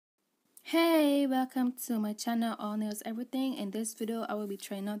Hey, welcome to my channel All Nails Everything. In this video I will be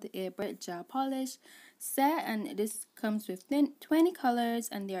trying out the AIBRIT gel polish set, and this comes with 20 colors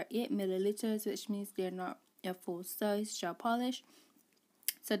and they are 8 milliliters, which means they're not a full size gel polish.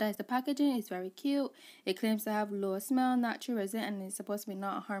 So that's the packaging. It's very cute. It claims to have low smell, natural resin, and it's supposed to be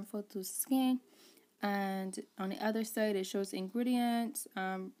not harmful to skin. And on the other side it shows ingredients,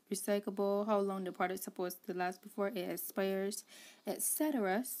 recyclable, how long the product is supposed to last before it expires,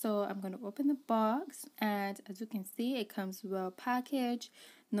 etc. So I'm going to open the box, and as you can see it comes well packaged.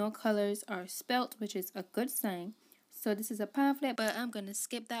 No colors are spelt, which is a good sign. So this is a pamphlet, but I'm going to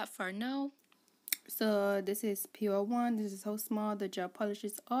skip that for now. So this is pure one. This is how small the gel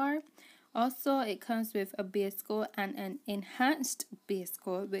polishes are. Also, it comes with a base coat and an enhanced base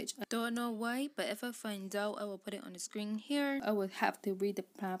coat, which I don't know why, but if I find out, I will put it on the screen here. I would have to read the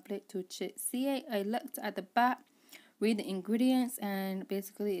pamphlet to see it. I looked at the back, read the ingredients, and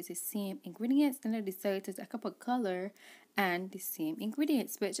basically it's the same ingredients. Then I decided to take up a color and the same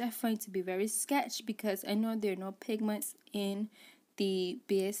ingredients, which I find to be very sketch because I know there are no pigments in the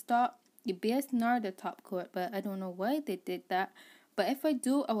base top, the base nor the top coat, but I don't know why they did that. But if I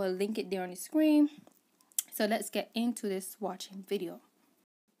do, I will link it there on the screen. So let's get into this watching video.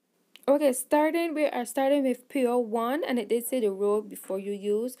 Okay, we are starting with pure one, and it did say the rule before you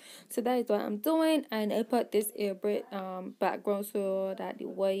use, so that is what I'm doing. And I put this AIBRIT background so that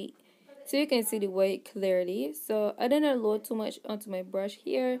so you can see the white clearly. So I didn't load too much onto my brush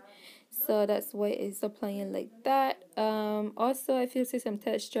here, so that's why it's applying like that. Also, if you see some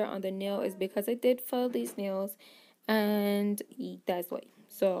texture on the nail, is because I did file these nails, and that's why.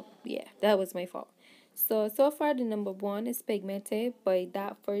 So yeah, that was my fault. So far the number one is pigmented. By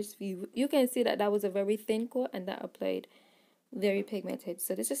that first view, you can see that that was a very thin coat and that applied very pigmented.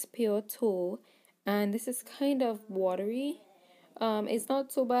 So this is pure 2, and this is kind of watery. It's not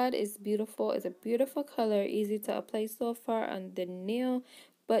too bad. It's beautiful. It's a beautiful color, easy to apply so far on the nail.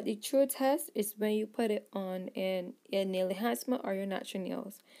 But the true test is when you put it on a nail enhancement or your natural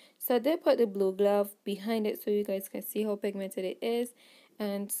nails. So I did put the blue glove behind it so you guys can see how pigmented it is.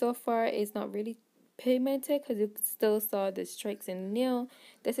 And so far it's not really pigmented because you still saw the stripes in the nail.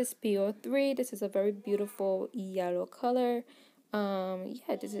 This is PO3. This is a very beautiful yellow color.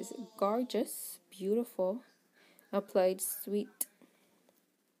 Yeah, this is gorgeous, beautiful, applied sweet.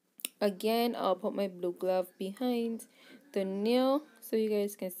 Again, I'll put my blue glove behind the nail so you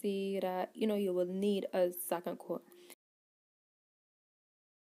guys can see that you will need a second coat.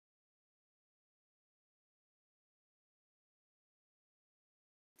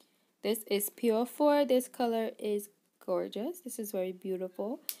 This is pure 4. This color is gorgeous. This is very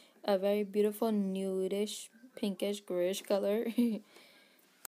beautiful. A very beautiful nudish, pinkish, grayish color.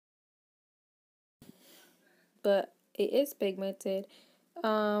 But it is pigmented.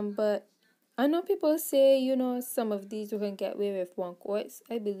 But I know people say, some of these you can get away with 1 coat.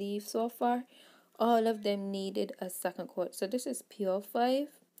 I believe so far all of them needed a second coat. So this is pure 5.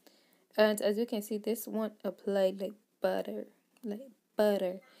 And as you can see, this one applied like butter.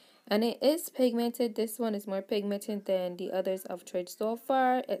 And it is pigmented. This one is more pigmented than the others I've tried so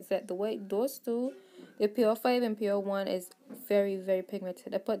far, except the white. Those two, the pure 5 and pure 1, is very, very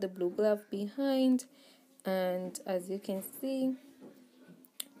pigmented. I put the blue glove behind, and as you can see,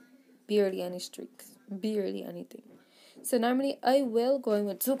 barely any streaks, barely anything. So normally I will go in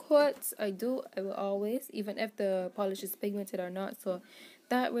with 2 coats. I will always, even if the polish is pigmented or not. So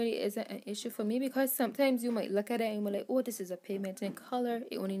that really isn't an issue for me, because sometimes you might look at it and be like, oh, this is a pigmented color,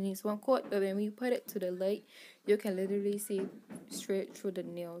 it only needs 1 coat. But when we put it to the light, you can literally see straight through the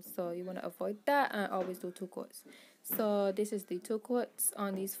nails. So you want to avoid that and always do 2 coats. So this is the 2 coats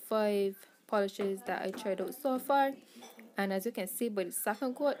on these 5 polishes that I tried out so far. And as you can see by the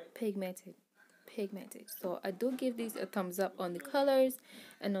second coat, pigmented. So I do give these a thumbs up on the colors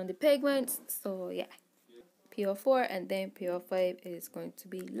and on the pigments. So yeah, pure 4 and then pure 5 is going to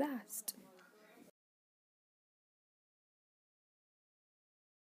be last.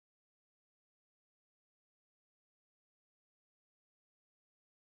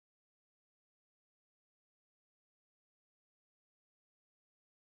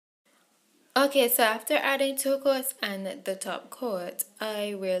 Okay, so after adding 2 coats and the top coat,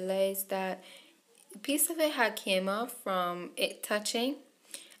 I realized that a piece of it had came off from it touching.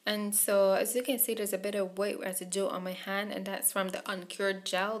 And so as you can see, there's a bit of white residue on my hand, and that's from the uncured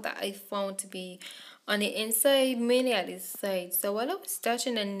gel that I found to be on the inside, mainly at the side. So while I was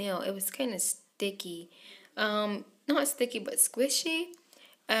touching the nail, it was kind of sticky. Not sticky, but squishy.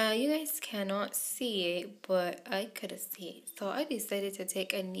 You guys cannot see it, but I could see it. So I decided to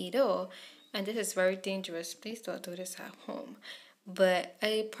take a needle, and this is very dangerous. Please don't do this at home. but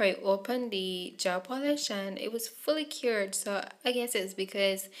I probably opened the gel polish and it was fully cured. So I guess it's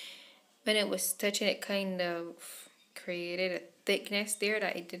because when it was touching, it kind of created a thickness there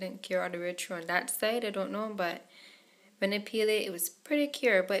that it didn't cure all the way through on that side. I don't know, but when I peeled it, it was pretty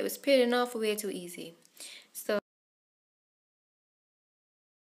cured, but it was peeling off way too easy. So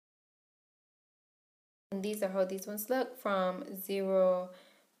these are how these ones look from 02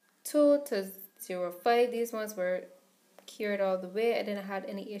 to 05. These ones were cured all the way. I didn't have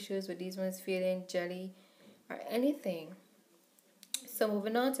any issues with these ones feeling jelly or anything. So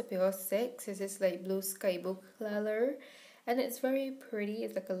moving on to pure 6. This is like blue sky blue color. And it's very pretty.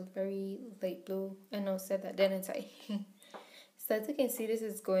 It's like a very light blue. I know I said that, didn't I? So as you can see, this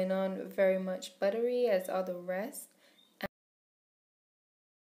is going on very much buttery as all the rest.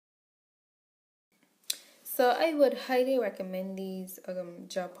 So I would highly recommend these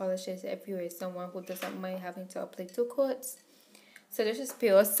gel polishes if you are someone who doesn't mind having to apply 2 coats. So this is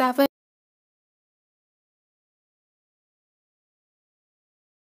pure 7.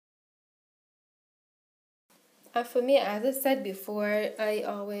 And for me, as I said before, I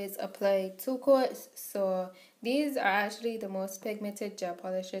always apply 2 coats. So these are actually the most pigmented gel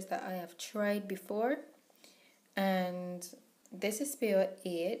polishes that I have tried before. And this is pure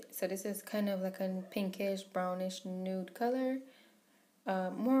 8. So this is kind of like a pinkish, brownish, nude color.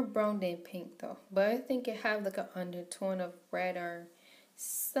 More brown than pink though. But I think it have like an undertone of red or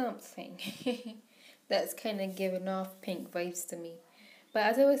something. That's kind of giving off pink vibes to me. But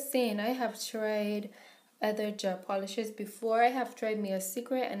as I was saying, I have tried other gel polishes before. I have tried Mia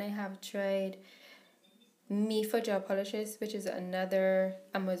Secret and I have tried Mifa gel polishes, which is another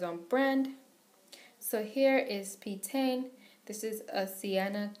Amazon brand. So here is P10. This is a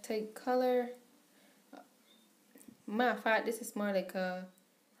sienna type color. Matter of fact, this is more like a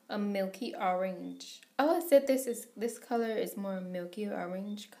milky orange. Oh, I said this color is more milky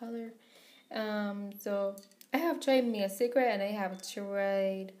orange color. So I have tried Mia Secret and I have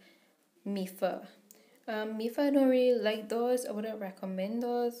tried Mifa. Mifa, I don't really like those. I wouldn't recommend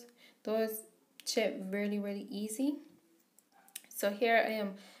those. Those chip really easy. So here I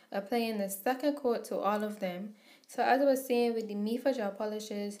am applying the second coat to all of them. So as I was saying with the Mifa gel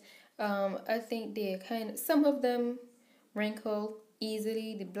polishes, I think they some of them wrinkle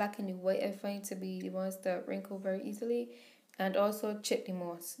easily. The black and the white I find to be the ones that wrinkle very easily, and also chip the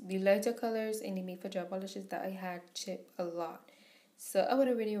most. The lighter colors in the Mifa gel polishes that I had chip a lot. So I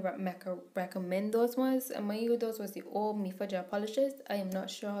wouldn't really recommend those ones. And mind you, those was the old Mifa gel polishes. I am not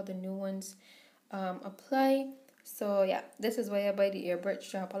sure how the new ones apply. So yeah, this is why I buy the AIBRIT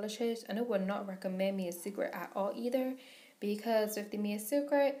gel polishes, and I would not recommend Mia Secret at all either, because with the Mia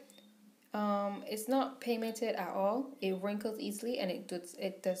Secret, it's not pigmented at all. It wrinkles easily and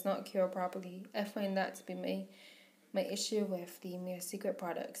it does not cure properly. I find that to be my issue with the Mia Secret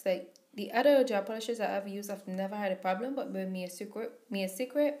products. Like the other gel polishes that I've used, I've never had a problem, but with Mia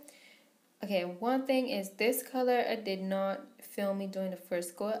Secret, okay, one thing is this color I did not film me doing the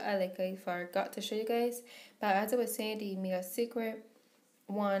first coat. I forgot to show you guys. But as I was saying, the Mia Secret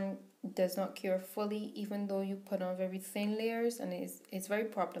one does not cure fully, even though you put on very thin layers, and it's very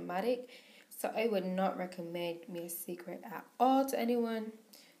problematic. So I would not recommend Mia Secret at all to anyone.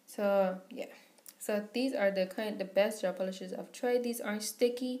 So yeah. So these are the best gel polishes I've tried. These aren't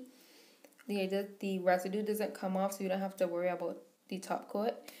sticky. The residue doesn't come off, so you don't have to worry about the top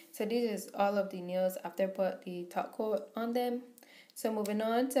coat. So this is all of the nails after I put the top coat on them. So moving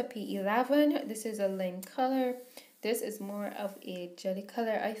on to P11. This is a lime color. This is more of a jelly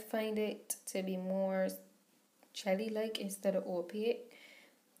color. I find it to be more jelly-like instead of opaque.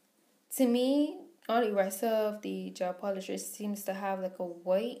 To me, all the rest of the gel polishes seems to have like a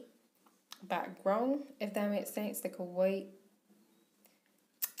white background, if that makes sense, like a white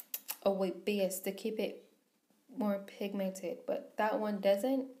base to keep it more pigmented, but that one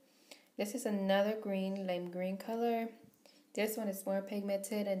doesn't. This is another green, lime green color. This one is more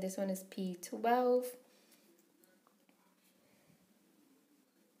pigmented, and this one is P12.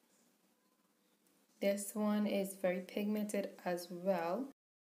 This one is very pigmented as well.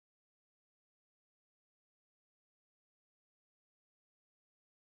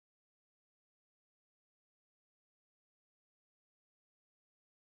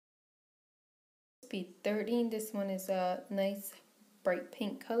 P13. This one is a nice bright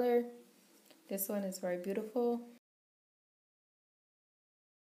pink color. This one is very beautiful.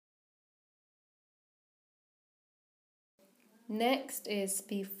 Next is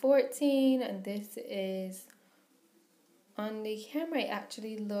P14, and this is on the camera. It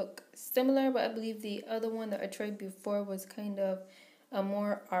actually look similar, but I believe the other one that I tried before was kind of a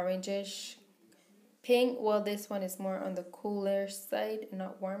more orangish pink. Well, this one is more on the cooler side,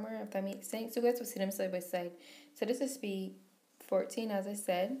 not warmer, if that makes sense. You guys will see them side by side. So this is B14, as I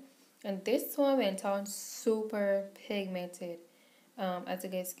said. And this one went on super pigmented, as you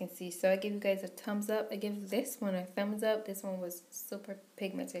guys can see. So I give you guys a thumbs up. I give this one a thumbs up. This one was super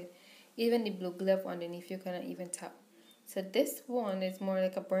pigmented. Even the blue glove underneath, you cannot even tell. So this one is more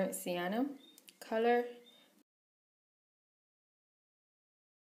like a burnt sienna color.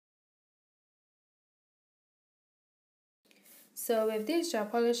 So with these gel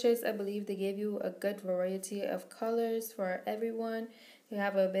polishes, I believe they gave you a good variety of colors for everyone. You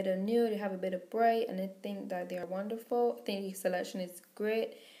have a bit of nude, you have a bit of bright, and I think that they are wonderful. I think the selection is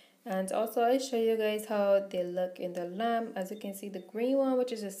great. And also I show you guys how they look in the lamp. As you can see, the green one,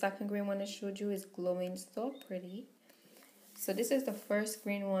 which is the second green one I showed you, is glowing so pretty. So this is the first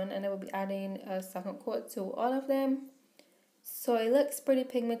green one, and I will be adding a second coat to all of them. So it looks pretty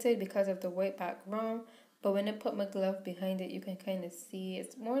pigmented because of the white background, but when I put my glove behind it, you can kind of see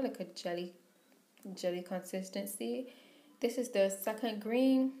it's more like a jelly consistency. This is the second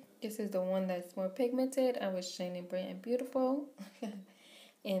green. This is the one that's more pigmented and was shining bright and beautiful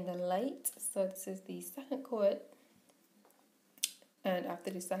in the light. So this is the second coat, and after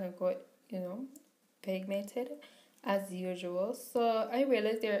the second coat, pigmented as usual. So I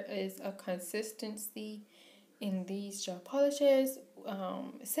realized there is a consistency in these gel polishes,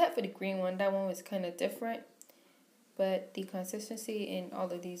 except for the green one. That one was kind of different, but the consistency in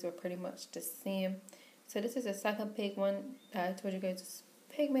all of these were pretty much the same. So this is the second pig one that I told you guys was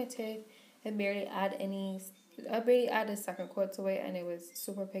pigmented. I barely add a second coat to it, and it was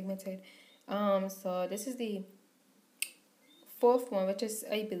super pigmented. So this is the fourth one, which is,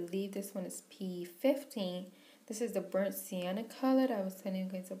 I believe this one is P15. This is the burnt sienna color that I was telling you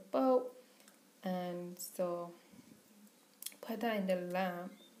guys about. And so put that in the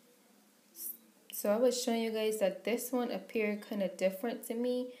lamp. So I was showing you guys that this one appeared kind of different to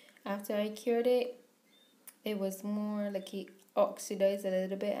me after I cured it. It was more like it oxidized a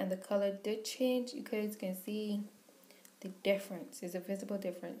little bit, and the color did change. You guys can see the difference. There's a visible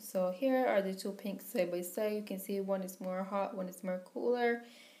difference. So here are the two pinks side by side. You can see one is more hot, one is more cooler.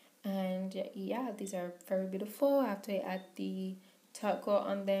 And yeah, these are very beautiful. After I add the top coat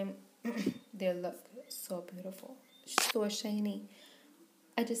on them, they look so beautiful, so shiny.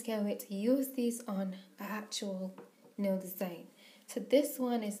 I just can't wait to use these on actual nail design. So this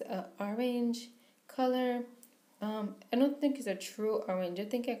one is a orange color. I don't think it's a true orange. I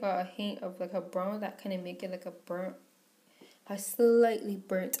think I got a hint of like a brown that kind of make it like a slightly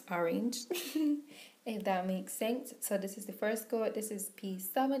burnt orange, if that makes sense. So this is the first coat. This is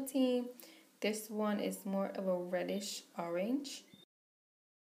P17. This one is more of a reddish orange.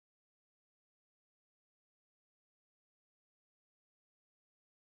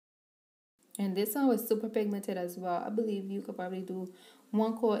 And this one was super pigmented as well. I believe you could probably do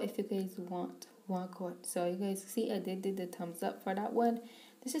one coat if you guys want one coat. So you guys see I did the thumbs up for that one.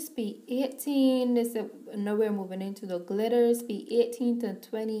 This is P18. Now we're moving into the glitters. P18 to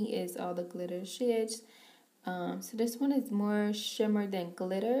 20 is all the glitter shades. So this one is more shimmer than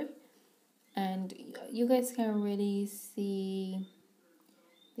glitter. And you guys can't really see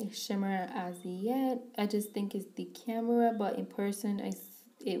the shimmer as yet. I just think it's the camera, but in person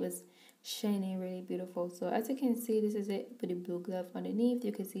it was shining really beautiful. So as you can see, this is it with the blue glove underneath.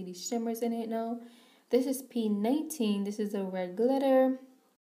 You can see the shimmers in it now. This is P19. This is a red glitter,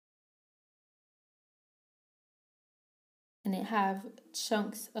 and it have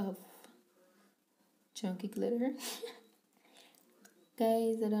chunks of chunky glitter.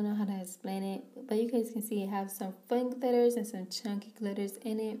 Guys, I don't know how to explain it, but you guys can see it have some fun glitters and some chunky glitters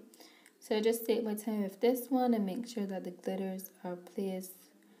in it. So I just take my time with this one and make sure that the glitters are placed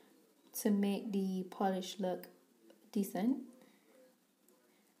to make the polish look decent.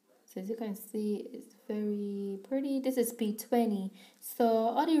 So as you can see, it's very pretty. This is P20. So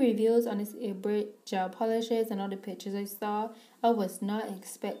all the reviews on this AIBRIT gel polishes and all the pictures I saw, I was not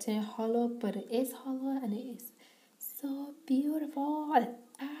expecting hollow, but it is hollow and it is so beautiful.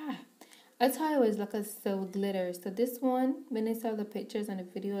 I thought it was like a silver glitter. So this one, when I saw the pictures and the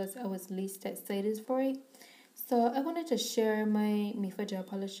videos, I was least excited for it. So I wanted to share my Mifa gel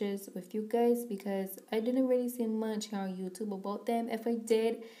polishes with you guys because I didn't really see much on YouTube about them. If I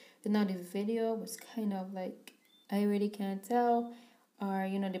did, then now the video was kind of like, I really can't tell. Or,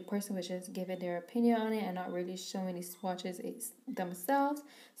 the person was just giving their opinion on it and not really showing the swatches themselves.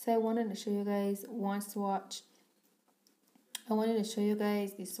 So I wanted to show you guys one swatch. I wanted to show you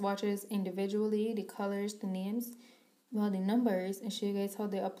guys the swatches individually, the colors, the names, well, the numbers, and show you guys how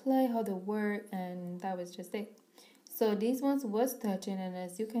they apply, how they work, and that was just it. So these ones was touching, and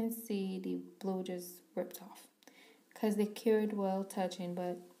as you can see, the blue just ripped off because they cured while touching,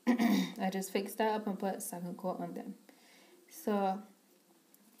 but I just fixed that up and put second coat on them. So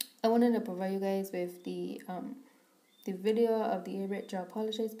I wanted to provide you guys with the video of the AIBRIT gel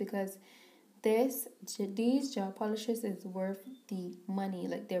polishes, because these gel polishes is worth the money.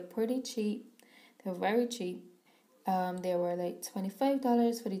 Like, they're pretty cheap. They're very cheap. They were like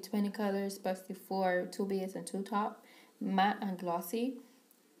 $25 for the 20 colors, especially for 2 base and 2 top, matte and glossy.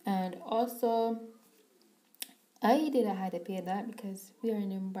 And also, I didn't have to pay that because we are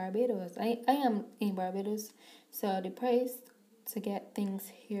in Barbados. I am in Barbados, so the price to get things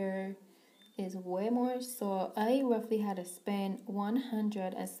here is way more. So I roughly had to spend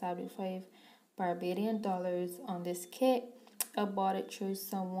 175 Barbadian dollars on this kit. I bought it through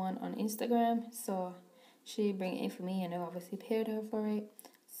someone on Instagram, so she bring it in for me, and I obviously paid her for it.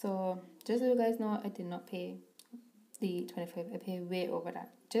 So just so you guys know, I did not pay the 25. I paid way over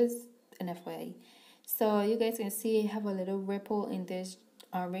that. Just an FYI. So you guys can see I have a little ripple in this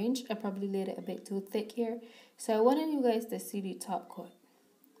orange. I probably laid it a bit too thick here. So I wanted you guys to see the top coat.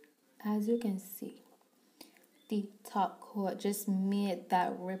 As you can see, the top coat just made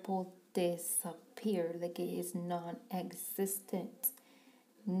that ripple disappear. Like, it is non-existent.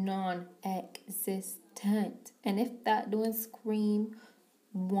 Non-existent. And if that don't scream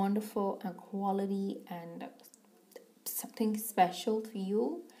wonderful and quality and something special to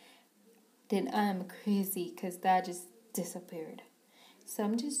you, then I'm crazy, because that just disappeared. So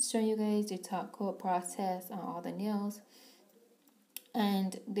I'm just showing you guys the top coat process on all the nails.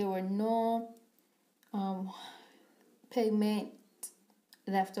 And there were no pigment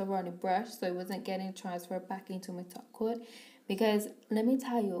left over on the brush, so it wasn't getting transferred back into my top coat. Because let me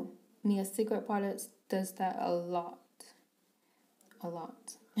tell you, Mia Secret Products does that a lot. A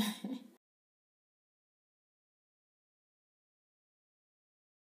lot.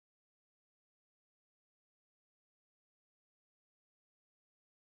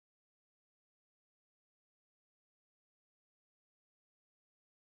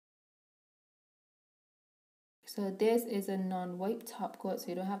 So this is a non-wipe top coat, so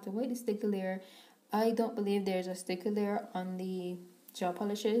you don't have to wipe the sticky layer. I don't believe there's a sticky layer on the gel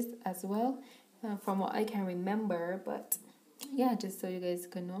polishes as well, from what I can remember, but yeah, just so you guys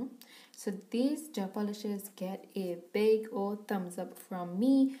can know. So these gel polishes get a big old thumbs up from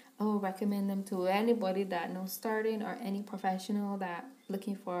me. I will recommend them to anybody that knows starting, or any professional that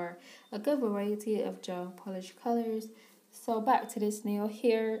looking for a good variety of gel polish colors. So back to this nail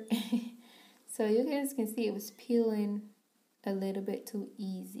here. So you guys can see it was peeling a little bit too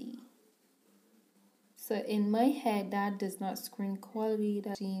easy. So in my head, that does not scream quality,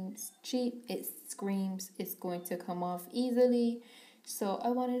 that seems cheap. It screams it's going to come off easily. So I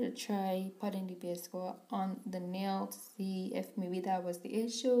wanted to try putting the base coat on the nail to see if maybe that was the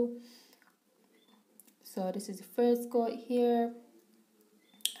issue. So this is the first coat here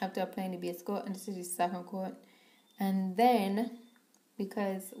after applying the base coat, and this is the second coat. And then,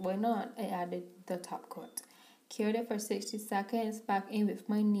 because why not, I added the top coat. Cured it for 60 seconds, back in with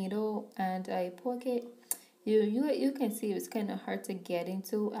my needle, and I poke it. You can see it was kind of hard to get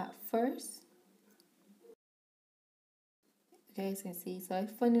into at first. You guys can see, so I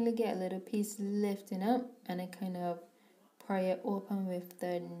finally get a little piece lifting up, and I kind of pry it open with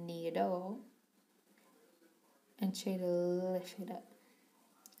the needle and try to lift it up.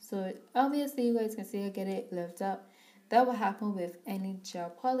 So obviously you guys can see I get it lift up. That will happen with any gel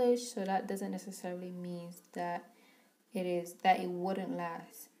polish, so that doesn't necessarily mean that it wouldn't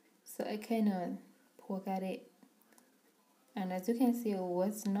last. So I kind of poke at it, and as you can see, it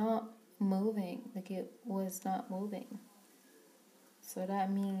was not moving. Like, it was not moving. So that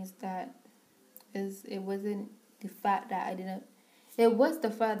means that it wasn't the fact that I didn't. It was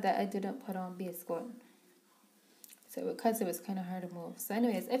the fact that I didn't put on base coat. So because it was kind of hard to move. So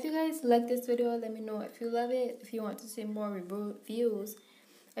anyways, if you guys like this video, let me know if you love it. If you want to see more reviews,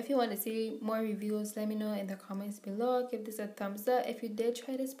 let me know in the comments below. Give this a thumbs up. If you did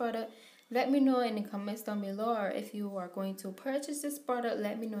try this product, let me know in the comments down below. Or if you are going to purchase this product,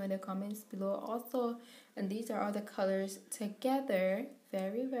 let me know in the comments below also. And these are all the colors together.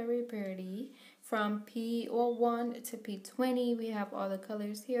 Very, very pretty. From P01 to P20, we have all the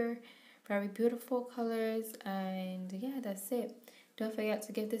colors here. Very beautiful colors. And yeah, that's it. Don't forget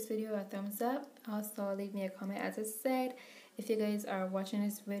to give this video a thumbs up. Also, leave me a comment. As I said, if you guys are watching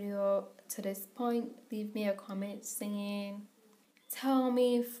this video to this point, leave me a comment saying, tell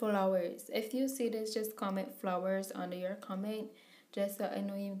me flowers. If you see this, just comment flowers under your comment, just so I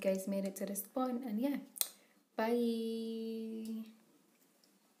know you guys made it to this point. And yeah, bye.